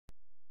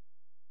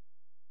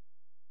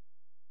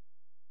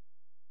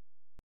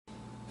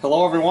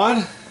Hello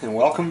everyone and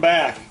welcome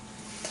back.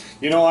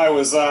 You know, I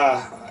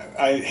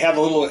had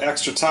a little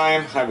extra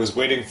time. I was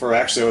waiting for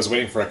a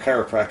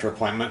chiropractor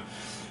appointment,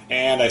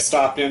 and I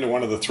stopped into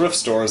one of the thrift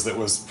stores that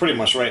was pretty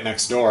much right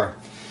next door.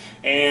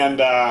 And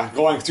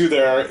going through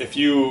there, if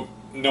you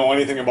know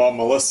anything about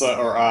Melissa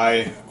or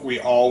I, we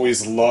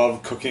always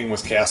love cooking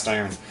with cast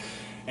iron.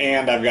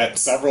 And I've got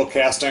several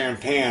cast iron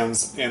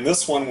pans, and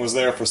this one was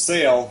there for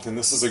sale, and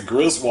this is a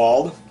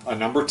Griswold, a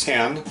number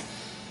 10.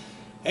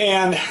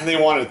 And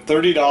they wanted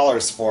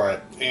 $30 for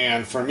it.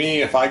 And for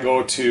me, if I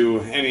go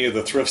to any of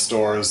the thrift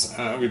stores,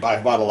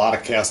 I bought a lot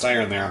of cast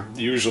iron there.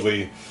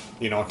 Usually,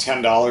 you know,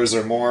 $10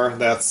 or more.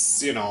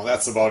 That's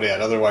about it.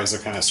 Otherwise,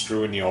 they're kind of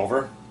screwing you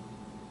over.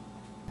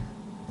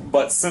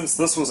 But since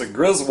this was a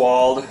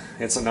Griswold,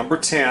 it's a number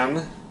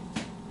 10.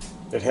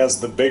 It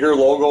has the bigger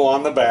logo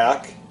on the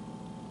back.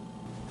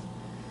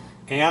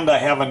 And I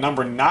have a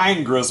number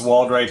 9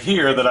 Griswold right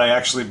here that I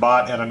actually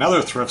bought at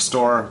another thrift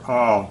store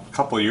a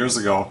couple of years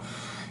ago.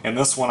 And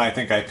this one I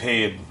think I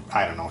paid,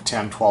 I don't know,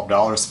 $10,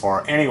 $12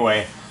 for.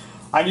 Anyway,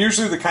 I'm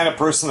usually the kind of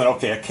person that,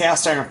 okay, a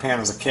cast iron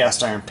pan is a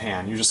cast iron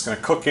pan. You're just going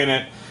to cook in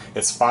it.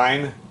 It's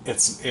fine.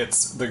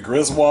 The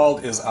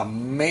Griswold is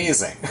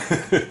amazing.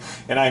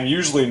 And I'm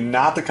usually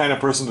not the kind of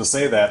person to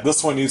say that.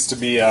 This one needs to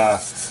be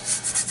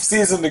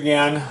seasoned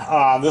again.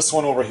 This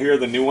one over here,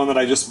 the new one that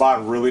I just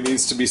bought, really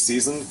needs to be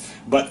seasoned.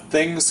 But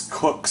things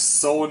cook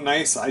so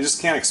nice, I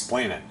just can't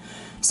explain it.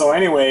 So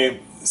anyway,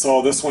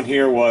 so this one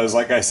here was,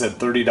 like I said,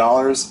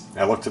 $30.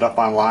 I looked it up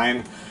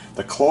online.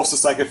 The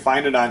closest I could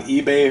find it on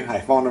eBay,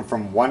 I found them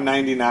from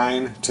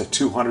 $199 to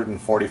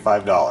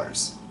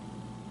 $245.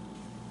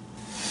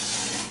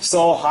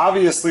 So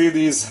obviously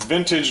these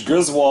vintage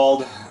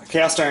Griswold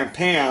cast iron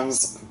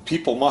pans,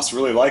 people must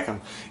really like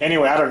them.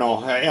 Anyway, I don't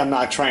know. I'm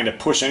not trying to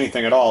push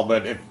anything at all,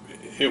 but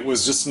it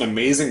was just an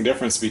amazing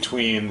difference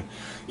between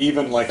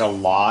even like a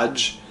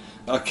Lodge,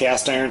 a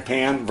cast iron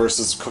pan,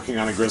 versus cooking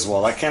on a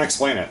Griswold. I can't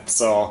explain it.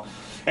 So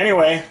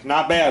anyway,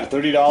 not bad.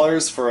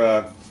 $30 for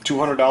a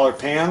 $200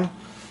 pan.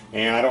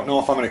 And I don't know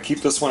if I'm going to keep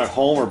this one at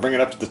home or bring it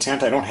up to the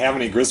tent. I don't have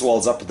any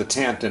Griswolds up at the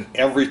tent, and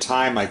every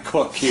time I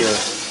cook here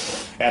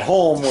at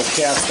home with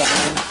cast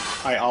iron,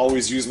 I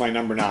always use my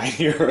number 9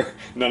 here.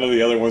 None of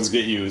the other ones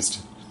get used.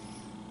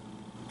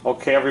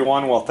 Okay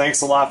everyone, well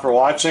thanks a lot for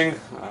watching.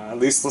 At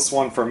least this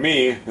one for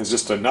me is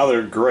just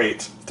another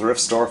great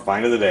thrift store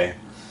find of the day.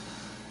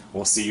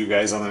 We'll see you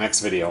guys on the next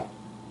video.